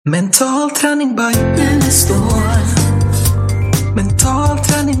Mental träning by Unestål. Mental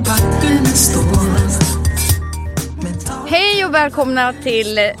träning by Unestål. Hej och välkomna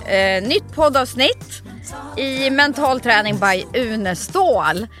till nytt poddavsnitt i Mental träning by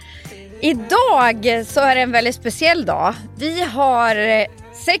Unestål. Idag så är det en väldigt speciell dag. Vi har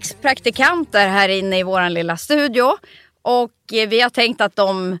 6 praktikanter här inne i våran lilla studio. Och vi har tänkt att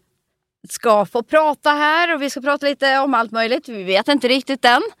de ska få prata här och vi ska prata lite om allt möjligt. Vi vet inte riktigt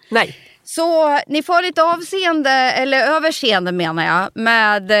än. Nej. Så ni får lite överseende menar jag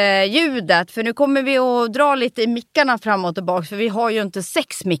med ljudet. För nu kommer vi att dra lite i mickarna fram och tillbaka. För vi har ju inte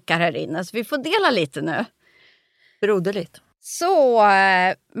 6 mickar här inne så vi får dela lite nu. Broderligt. Så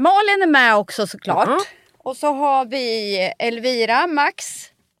Malin är med också såklart. Och så har vi Elvira, Max,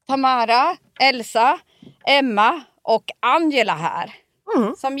 Tamara, Elsa, Emma och Angela här.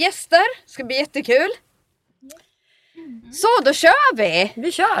 Som gäster. Ska bli jättekul. Så då kör vi.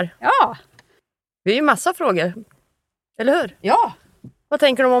 Vi kör. Ja. Vi har ju massa frågor. Eller hur? Ja. Vad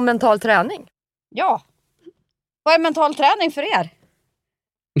tänker de om mental träning? Ja. Vad är mental träning för er?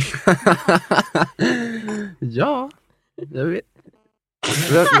 Ja, jag vet.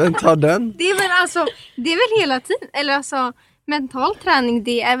 Vem tar den? Det är väl hela tiden. Eller alltså, mental träning,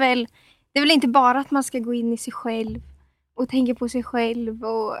 det är väl inte bara att man ska gå in i sig själv och tänka på sig själv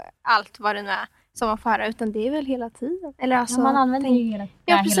och allt vad det nu är som man får höra, utan det är väl hela tiden. Eller alltså, man använder ju hela tiden.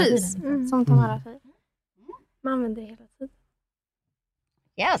 Ja, precis. Som Tamara säger. Man använder det hela tiden.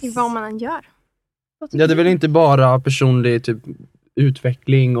 Yes. I vad man än gör. Ja, det är väl inte bara personlig typ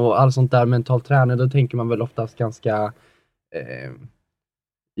utveckling och allt sånt där, mental träning. Då tänker man väl oftast ganska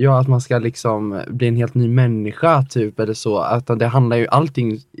att man ska liksom bli en helt ny människa typ eller så. Att det handlar ju,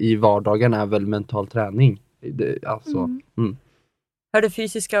 allting i vardagen är väl mental träning. Hör det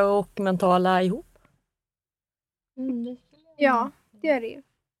fysiska och mentala ihop? Ja, det är det ju.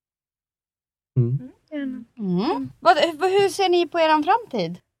 Hur ser ni på er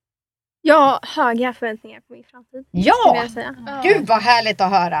framtid? Jag har höga förväntningar på min framtid. Ja! Skulle jag säga. Gud vad härligt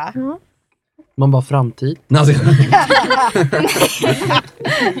att höra. Ja. Man bara framtid. Ja.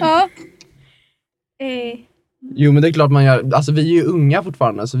 Jo, men det är klart man gör. Alltså vi är ju unga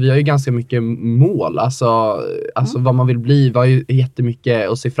fortfarande, så vi har ju ganska mycket mål. Alltså vad man vill bli, vad är jättemycket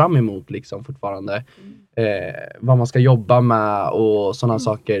att se fram emot liksom fortfarande. Vad man ska jobba med och sådana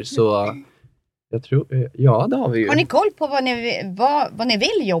saker. Så jag tror, ja det har vi ju. Har ni koll på vad ni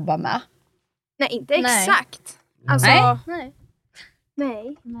vill jobba med? Nej, inte exakt. Alltså,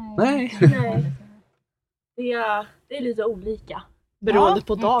 Nej. Det är lite olika. Beroende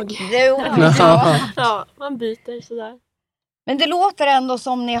på dag. Ja, man byter sådär. Men det låter ändå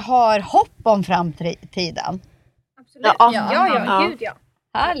som ni har hopp om framtiden. absolut. Ja. Gud ja.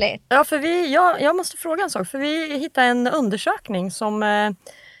 Härligt. Ja, för jag måste fråga en sak. För vi hittade en undersökning som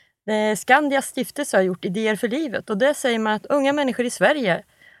Skandia stiftelse har gjort, Idéer för livet. Och det säger man att unga människor i Sverige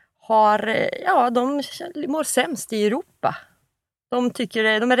de mår sämst i Europa. De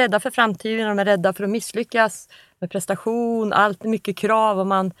är rädda för framtiden, de är rädda för att misslyckas med prestation, allt mycket krav och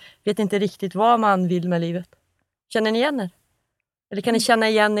man vet inte riktigt vad man vill med livet. Känner ni igen er? Eller kan ni känna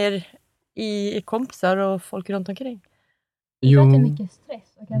igen er i kompisar och folk runt omkring? Jo. Det är mycket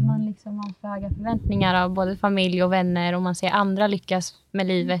stress och att man liksom har för höga förväntningar av både familj och vänner och man ser andra lyckas med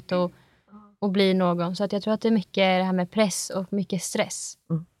livet och bli någon. Så att jag tror att det är mycket det här med press och mycket stress.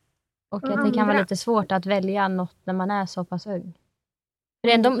 Och att det kan vara lite svårt att välja något när man är så pass ung. För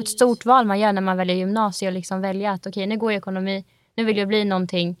det är ändå ett stort val man gör när man väljer gymnasiet och liksom välja att okej, nu går jag ekonomi, nu vill jag bli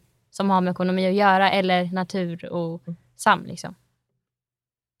någonting som har med ekonomi att göra eller natur och liksom.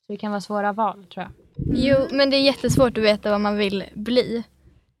 Så det kan vara svåra val, tror jag. Jo, men det är jättesvårt att veta vad man vill bli.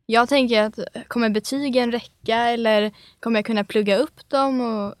 Jag tänker att kommer betygen räcka eller kommer jag kunna plugga upp dem?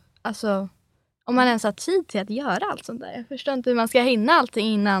 Och, alltså, om man ens har tid till att göra allt sånt där. Jag förstår inte hur man ska hinna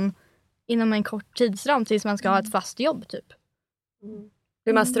allting inom en kort tidsram tills man ska ha ett fast jobb typ.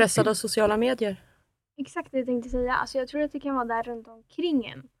 Blir man stressad av sociala medier? Exakt det jag tänkte säga. Alltså jag tror att det kan vara där runt omkring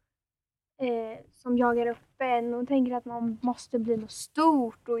en. Som jagar upp en och tänker att man måste bli något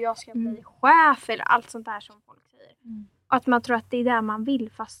stort och jag ska bli chef eller allt sånt där som folk säger. Och att man tror att det är där man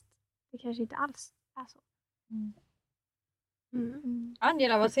vill fast det kanske inte alls är så.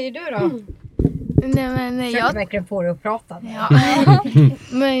 Angela, vad säger du då? Nej, Jag verkligen få dig att prata. Ja.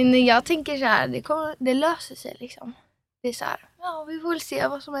 Men jag tänker så här, det löser sig liksom. Det är så här, vi får väl se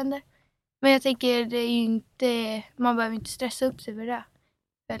vad som händer. Men jag tänker, det är ju inte, man behöver inte stressa upp sig för det.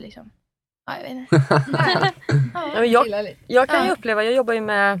 För liksom, jag vet inte. Jag kan ju uppleva, jag jobbar ju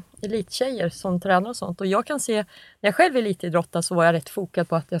med elittjejer som tränar och sånt. Och jag kan se, när jag själv är elitidrottare så var jag rätt fokad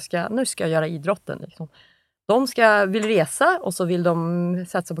på att nu ska jag göra idrotten liksom. De vill resa och så vill de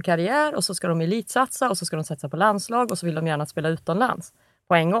satsa på karriär och så ska de elitsatsa och så ska de satsa på landslag och så vill de gärna spela utomlands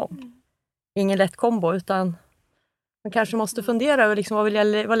på en gång. Ingen lätt kombo, utan man kanske måste fundera över liksom, vad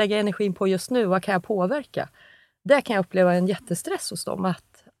lägger jag energin på just nu, vad kan jag påverka? Det kan jag uppleva en jättestress hos dem,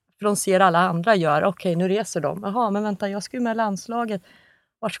 för de ser alla andra göra. Okej, nu reser de. Jaha, men vänta, jag ska ju med landslaget.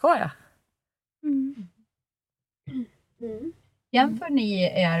 Vart ska jag? Jämför ni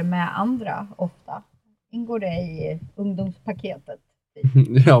er med andra ofta? Ingår det i ungdomspaketet?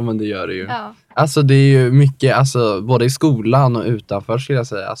 Ja, men det gör det ju. Ja. Alltså det är ju mycket, alltså både i skolan och utanför skulle jag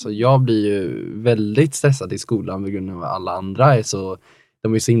säga. Alltså jag blir ju väldigt stressad i skolan på grund av att alla andra är så,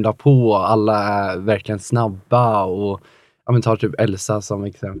 de är så himla på, alla är verkligen snabba och ja, men tar typ Elsa som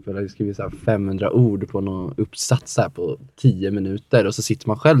exempel, jag skriver så här 500 ord på någon uppsats här på 10 minuter och så sitter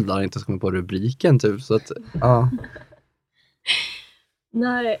man själv där och inte ens kommer på rubriken typ, så att ja.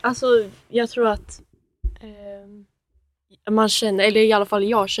 Nej, alltså jag tror att man kände, eller i alla fall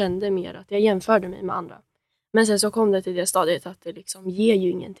jag kände mer att jag jämförde mig med andra. Men sen så kom det till det stadiet att det liksom ger ju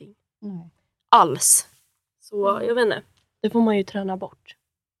ingenting. Alls. Så jag vet inte, det får man ju träna bort.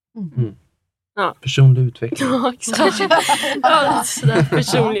 Ja. Personlig utveckling. Ja, exakt. Ja, sådär,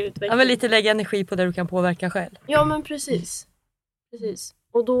 personlig utveckling. Ja, men lite lägga energi på det du kan påverka själv. Ja, men precis.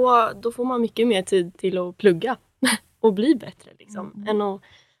 Och då får man mycket mer tid till att plugga och bli bättre liksom, än att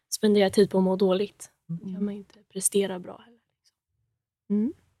spendera tid på att må dåligt. Då kan man inte prestera bra heller.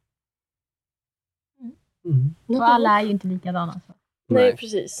 Och alla är ju inte likadana. Så. Nej,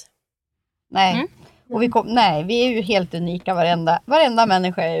 precis. Nej. Och vi är ju helt unika, varenda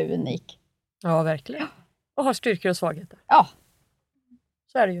människa är unik. Ja, verkligen. Och har styrkor och svagheter. Ja.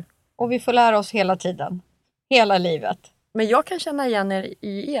 Så är det ju. Och vi får lära oss hela tiden. Hela livet. Men jag kan känna igen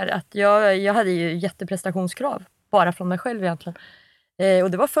i er att jag hade ju jätteprestationskrav. Bara från mig själv egentligen.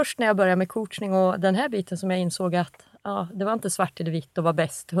 Och det var först när jag började med coachning och den här biten som jag insåg att det var inte svart eller vitt och var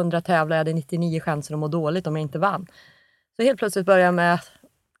bäst. 100 tävlar, jag hade 99 chanser att må dåligt om jag inte vann. Så helt plötsligt började jag med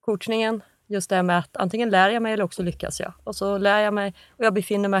coachningen. Just det med att antingen lär jag mig eller också lyckas jag. Och så lär jag mig och jag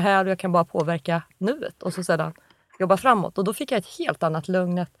befinner mig här och jag kan bara påverka nuet. Och så sedan jobba framåt. Och då fick jag ett helt annat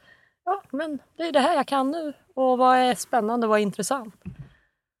lugn. Att, men det är det här jag kan nu. Och vad är spännande, vad är intressant.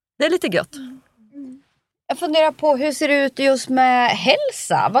 Det är lite gött. Jag funderar på hur ser det ut just med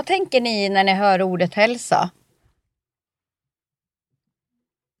hälsa? Vad tänker ni när ni hör ordet hälsa?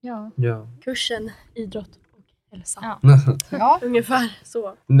 Ja. Kursen, idrott och hälsa. Ja. Ungefär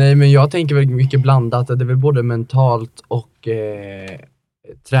så. Nej, men jag tänker väl mycket blandat. Det är väl både mentalt och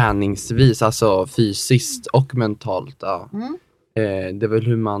träningsvis, alltså fysiskt och mentalt. Ja. Det är väl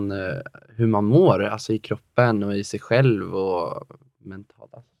hur man mår, alltså i kroppen och i sig själv och mentalt.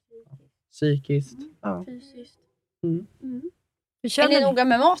 Psykiskt. Ja. Fysiskt. Är ni noga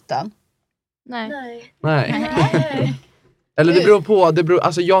med maten? Nej. Eller det beror på,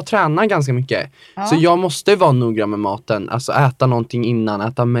 alltså jag tränar ganska mycket. Ja. Så jag måste vara noggrann med maten. Alltså äta någonting innan,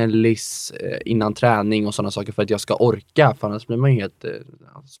 äta mellis innan träning och sådana saker för att jag ska orka. För annars blir man ju helt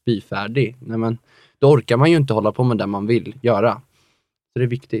spyfärdig. Nej, men då orkar man ju inte hålla på med det man vill göra. Så det är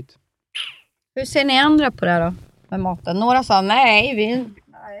viktigt. Hur ser ni andra på det då? Med maten? Några sa nej.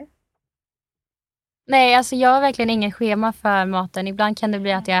 Nej, alltså jag har verkligen ingen schema för maten. Ibland kan det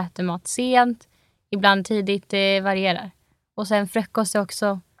bli att jag äter mat sent. Ibland tidigt, det varierar. Och sen frukost är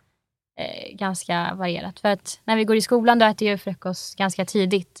också ganska varierat. För att när vi går i skolan då äter jag frukost ganska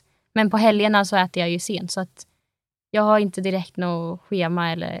tidigt. Men på helgerna så äter jag ju sent. Så att jag har inte direkt något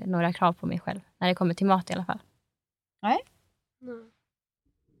schema eller några krav på mig själv. När det kommer till mat i alla fall. Nej.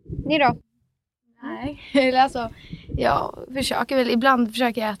 Ni då? Nej, eller alltså jag försöker väl, ibland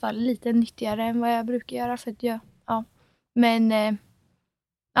försöker jag äta lite nyttigare än vad jag brukar göra för att men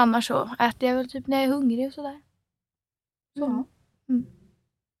annars så äter jag väl typ när jag är hungrig och sådär. Så.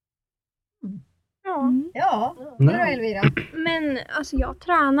 Ja. Du då, Elvira? Men alltså jag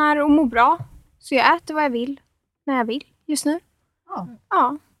tränar och mår bra. Så jag äter vad jag vill. När jag vill just nu.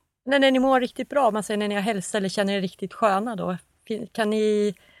 Ja. När ni mår riktigt bra, man säger när ni har hälsa eller känner er riktigt sköna då. Kan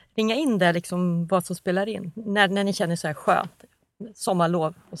ni ringa in det liksom vad som spelar in? När ni känner så här skönt.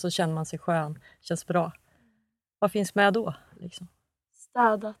 Sommarlov och så känner man sig skön. Känns bra. Vad finns med då? Liksom?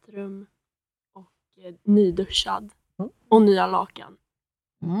 Städat rum och nyduschad. Och nya lakan.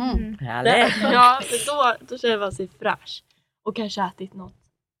 Ja, för då känner man sig fräsch. Och kanske ätit något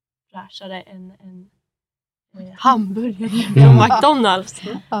fräschare än en hamburgare från McDonalds.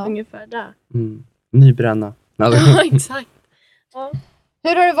 Ungefär där. Nybränna. Ja, exakt. Ja.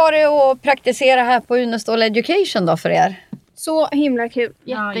 Hur har det varit att praktisera här på Unestål Education då för er? Så himla kul.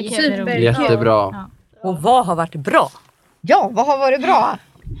 Jättekul. Jättebra. Och vad har varit bra? Ja, vad har varit bra?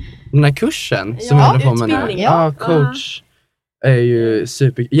 Den här kursen som jag håller på med nu. utbildningen. Ja, coach är ju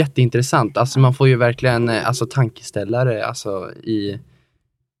jätteintressant. Alltså man får ju verkligen tankeställare i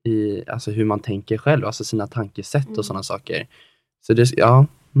hur man tänker själv, alltså sina tankesätt och sådana saker. Så det,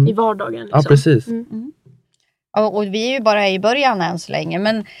 I vardagen liksom. Ja, precis. Och vi är ju bara i början än så länge.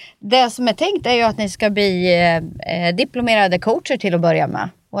 Men det som är tänkt är ju att ni ska bli diplomerade coacher till att börja med.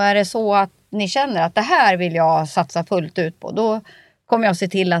 Och är det så att ni känner att det här vill jag satsa fullt ut på, då kommer jag se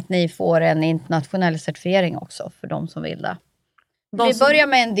till att ni får en internationell certifiering också för de som vill det. Vi börjar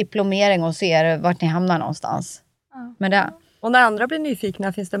med en diplomering och ser vart ni hamnar någonstans med det. Och när andra blir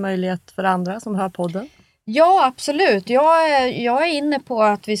nyfikna, finns det möjlighet för andra som hör podden? Ja, absolut. Jag är inne på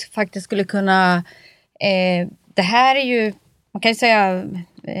att vi faktiskt skulle kunna... det här är ju, man kan ju säga,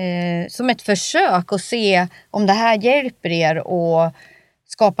 som ett försök att se om det här hjälper er att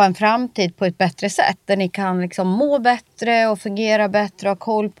skapa en framtid på ett bättre sätt. Där ni kan liksom må bättre och fungera bättre och ha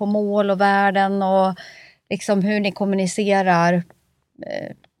koll på mål och värden och liksom hur ni kommunicerar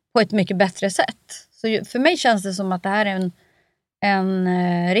på ett mycket bättre sätt. Så för mig känns det som att det här är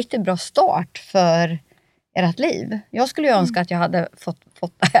en riktigt bra start för ert liv. Jag skulle ju önska att jag hade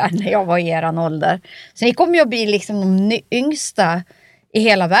fått det här när jag var i eran ålder. Så ni kommer ju att bli liksom de yngsta i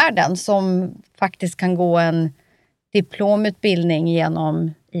hela världen som faktiskt kan gå en diplomutbildning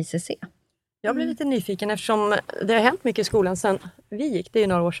genom ICC. Jag blir lite nyfiken eftersom det har hänt mycket i skolan sedan vi gick, det är ju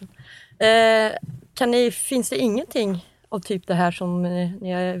några år sedan. Finns det ingenting av typ det här som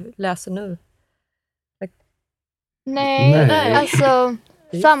ni läser nu? Nej. Alltså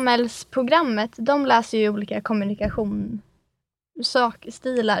samhällsprogrammet, de läser ju olika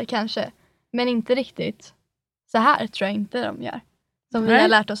stilar kanske. Men inte riktigt så här tror jag inte de gör. Som vi har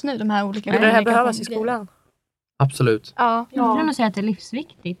lärt oss nu, de här olika. Skulle det här behövas i skolan? Absolut. Jag skulle nog säga att det är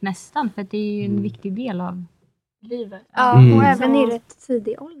livsviktigt nästan, för att det är ju en viktig del av livet. Ja, och även i rätt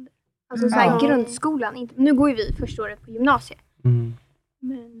tidig ålder. Alltså så här grundskolan. Nu går ju vi första året på gymnasiet. Men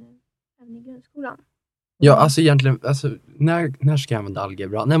även i grundskolan. Ja, alltså egentligen, när ska jag använda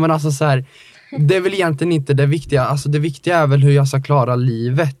algebra? Nej, men alltså så här, det är väl egentligen inte det viktiga. Alltså det viktiga är väl hur jag ska klara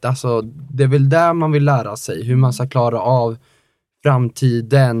livet. Alltså det är väl där man vill lära sig. Hur man ska klara av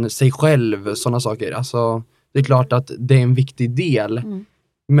framtiden, sig själv, sådana saker. Alltså det är klart att det är en viktig del.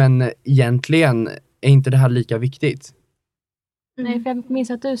 Men egentligen är inte det här lika viktigt. Nej, för jag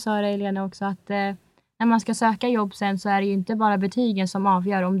minns att du sa det, Elena, också att när man ska söka jobb sen så är det ju inte bara betygen som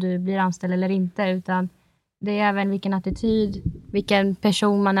avgör om du blir anställd eller inte, utan det är även vilken attityd, vilken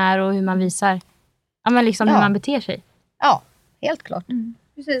person man är och hur man visar, hur man beter sig. Ja, helt klart.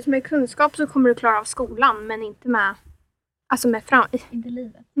 Precis, med kunskap så kommer du klara av skolan, men inte med Inte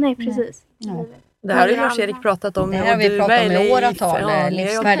livet. Nej, precis. Nej. Det här har ju Lars-Erik pratat om. Det här har vi pratat om i åratal,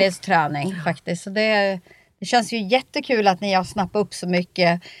 livsfärdighetsträning faktiskt. Så det känns ju jättekul att ni har snappat upp så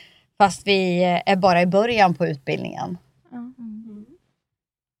mycket, fast vi är bara i början på utbildningen.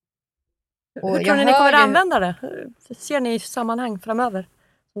 Hur tror ni kommer att använda det? Ser ni i sammanhang framöver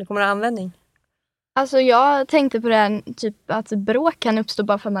som ni kommer att ha användning? Alltså jag tänkte på det här, typ att bråk kan uppstå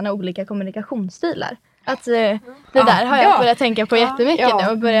bara för att man har olika kommunikationsstilar. Att det där har jag börjat tänka på jättemycket nu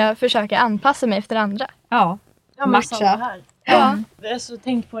och börjat försöka anpassa mig efter andra. Ja, matcha. Här. Jag har så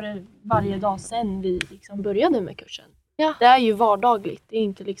tänkt på det varje dag sedan vi liksom började med kursen. Ja. Det är ju vardagligt, det är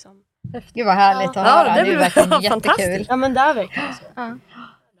inte liksom... Gud vad härligt att höra, det är verkligen jättekul. Ja, men det är verkligen så.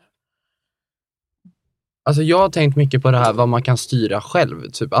 Alltså jag har tänkt mycket på det här vad man kan styra själv.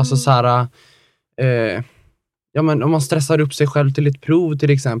 Typ. Alltså så här, men om man stressar upp sig själv till ett prov till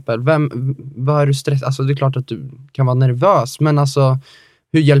exempel. Vad är du stressad? Alltså det är klart att du kan vara nervös. Men alltså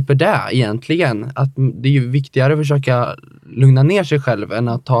hur hjälper det egentligen? Att det är ju viktigare att försöka lugna ner sig själv än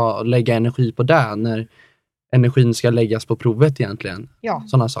att lägga energi på det när energin ska läggas på provet egentligen. Ja.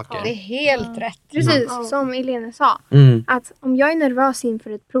 Sådana saker. Det är helt rätt. Precis, som Elena sa. Att om jag är nervös inför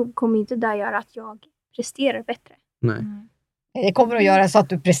ett prov kommer inte det göra att jag presterar bättre. Nej. Det kommer att göra så att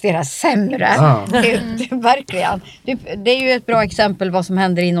du presterar sämre. Verkligen. Det är ju ett bra exempel vad som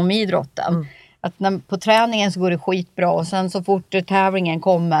händer inom idrotten. Att på träningen så går det skitbra och sen så fort tävlingen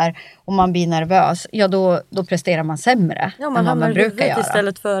kommer och man blir nervös, då presterar man sämre. Ja, man hamnar i huvudet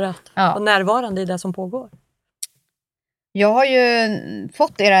istället för att vara närvarande i det som pågår. Jag har ju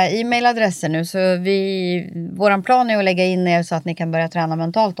fått era e-mailadresser nu, så våran plan är att lägga in er så att ni kan börja träna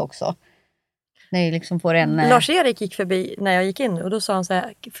mentalt också. Ni liksom får Lars-Erik gick förbi när jag gick in och då sa han så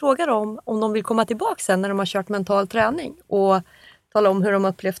här: fråga dem om de vill komma tillbaka sen när de har kört mental träning och tala om hur de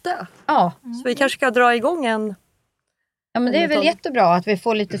upplevt det. Ja. Så vi kanske ska dra igång en... Ja, men det är väl jättebra att vi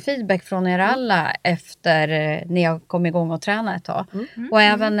får lite feedback från er alla efter ni har kommit igång och träna ett tag. Och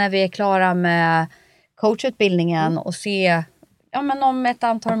även när vi är klara med coachutbildningen och se om ett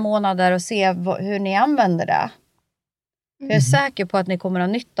antal månader och se hur ni använder det. För jag är säker på att ni kommer att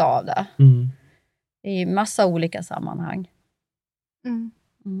ha nytta av det. I massa olika sammanhang.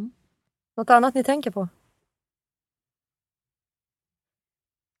 Något annat ni tänker på?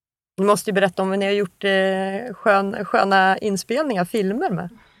 Ni måste ju berätta om ni har gjort sköna inspelningar, filmer med.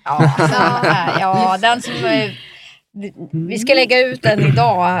 Ja, den som... Vi ska lägga ut den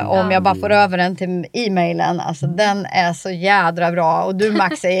idag om jag bara får över den till e-mailen. Alltså den är så jädra bra. Och du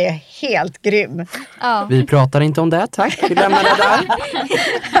Max är helt grym. Ja. Vi pratar inte om det, tack. Vi lämnar det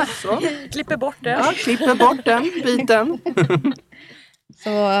där. Så. Klipper bort det. Ja, klipper bort den biten. Så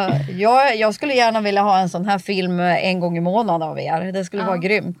jag skulle gärna vilja ha en sån här film en gång i månaden av er. Det skulle vara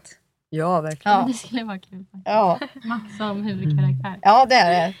grymt. Ja, verkligen. Ja. Det skulle vara kul. Ja. Max som huvudkaraktär. Ja, det är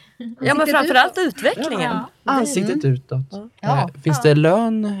det. Ja, men framförallt utvecklingen. Ansiktet utåt. Ja. Finns det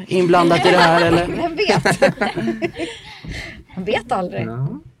lön inblandat i det här eller? Vem vet? Man vet aldrig. Ja.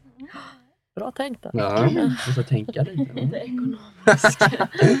 Bra tänkt då. Ja, jag ska tänka lite.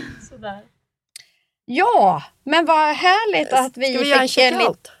 Sådär. Ja, men vad härligt att vi Ska vi göra en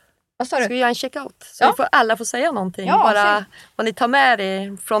checkout? Vad sa Ska du? vi göra en checkout? Så alla får säga någonting. Ja, bara vad ni tar med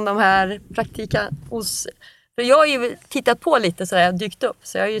er från de här praktika hos... För jag har ju tittat på lite så jag dykt upp.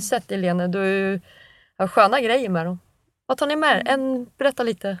 Så jag har ju sett Elena, du har sköna grejer med dem. Vad tar ni med er? Berätta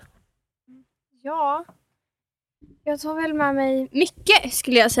lite. Ja, jag tar väl med mig mycket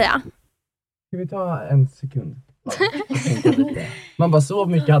skulle jag säga. Ska vi ta en sekund? Man bara, så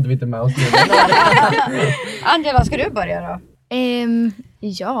mycket hade vi inte med oss. Angela, ska du börja då?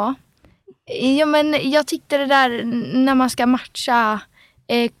 Ja, men jag tyckte det där när man ska matcha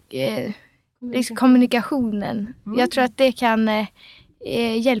liksom kommunikationen. Jag tror att det kan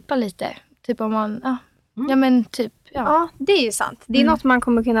hjälpa lite. Typ om man, Ja, det är ju sant. Det är något man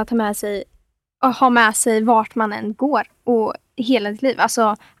kommer kunna ta med sig och ha med sig vart man än går och hela ditt liv.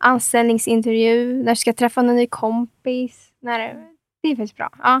 Alltså anställningsintervju, när du ska träffa en ny kompis. Det är faktiskt bra.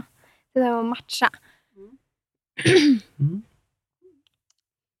 Ja, det där att matcha.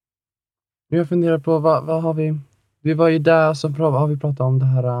 Jag funderar på vad har vi... Vi var ju där så har vi pratat om det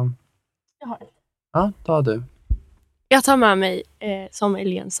här... Jag har det. Ja, ta du. Jag tar med mig, som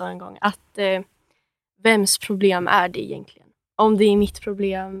Elin sa en gång, att vems problem är det egentligen? Om det är mitt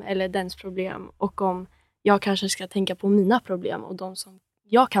problem eller dens problem. Och om jag kanske ska tänka på mina problem och de som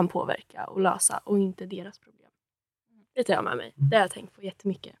jag kan påverka och lösa och inte deras problem. Det tar jag med mig. Det har jag tänkt på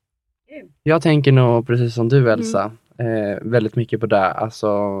jättemycket. Jag tänker nog precis som du, Elsa. Väldigt mycket på det. Alltså,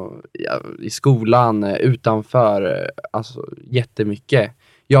 i skolan, utanför. Alltså jättemycket.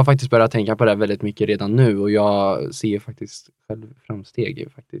 Jag har faktiskt börjat tänka på det väldigt mycket redan nu. Och jag ser faktiskt själv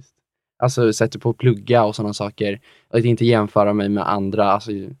framsteg faktiskt. Alltså sätter på att plugga och sådana saker. Att inte jämföra mig med andra.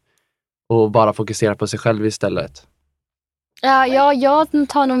 Alltså, och bara fokusera på sig själv istället. Ja, jag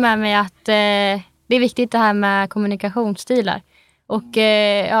tar nog med mig att det är viktigt det här med kommunikationsstilar. Och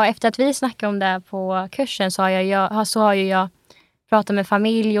efter att vi snackade om det på kursen så har jag pratat med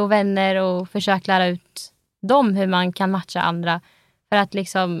familj och vänner och försökt lära ut dem hur man kan matcha andra. För att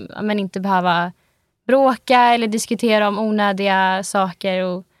liksom, inte behöva bråka eller diskutera om onödiga saker.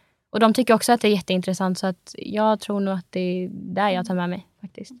 Och de tycker också att det är jätteintressant, så att jag tror nog att det är där jag tar med mig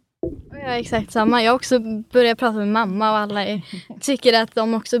faktiskt. Ja, exakt samma. Jag har också börjat prata med mamma och alla tycker att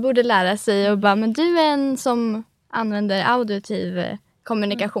de också borde lära sig och bara, men du är en som använder auditiv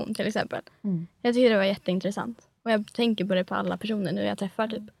kommunikation till exempel. Jag tycker det var jätteintressant. Och jag tänker på det på alla personer nu jag träffar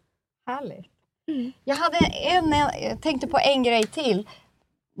typ. Härligt. Jag tänkte på en grej till.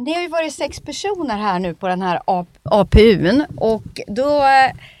 Ni har ju varit 6 personer här nu på den här APU:n. Och då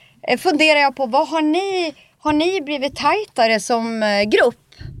funderar jag på, vad har ni blivit tajtare som grupp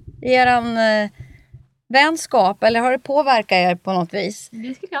i eran vänskap? Eller har det påverkat er på något vis?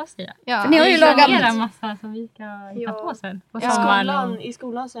 Det skulle jag säga. Ja, För ni har ju lagat en massa som vi ska hitta på sen. På sommaren. I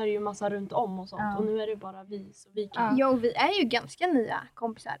skolan så är det ju massa runt om och sånt. Och nu är det bara vi. Så vi kan... Ja, och vi är ju ganska nya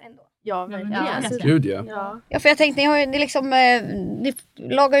kompisar ändå. Ja, verkligen. Gud, ja. Ja, för jag tänkte, ni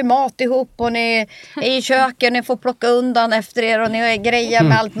lagar ju mat ihop och ni är i köket, ni får plocka undan efter er och ni har grejer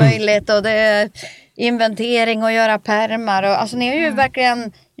med allt möjligt och det är inventering och göra pärmar. Och, alltså ni har ju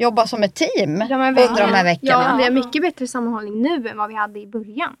verkligen jobbat som ett team under de här veckorna. Ja, vi har mycket bättre sammanhållning nu än vad vi hade i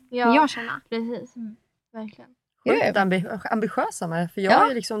början. Ja. Jag känner. Precis. Verkligen. Sjukt ambitiösa med. För jag har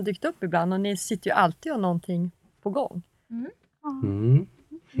ju liksom dykt upp ibland och ni sitter ju alltid och någonting på gång.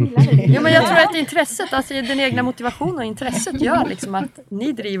 Ja, men jag tror att intresset, alltså den egna motivationen och intresset gör liksom att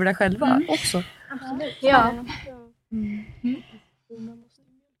ni driver det själva också. Ja.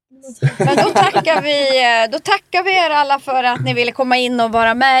 Men då tackar vi er alla för att ni ville komma in och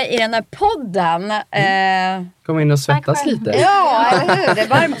vara med i den här podden. Kom in och svettas lite. Ja, eller hur? Det är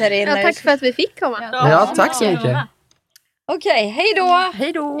varmt här inne. Ja, tack för att vi fick komma. Ja, tack så mycket. Okej, hej då.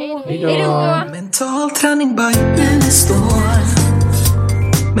 Hej då! Mental träning by Unestål.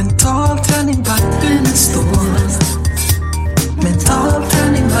 Mental träning by Unestål. Mental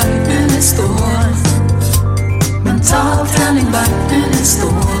träning by Unestål. Mental träning by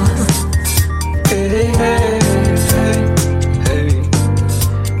Unestål.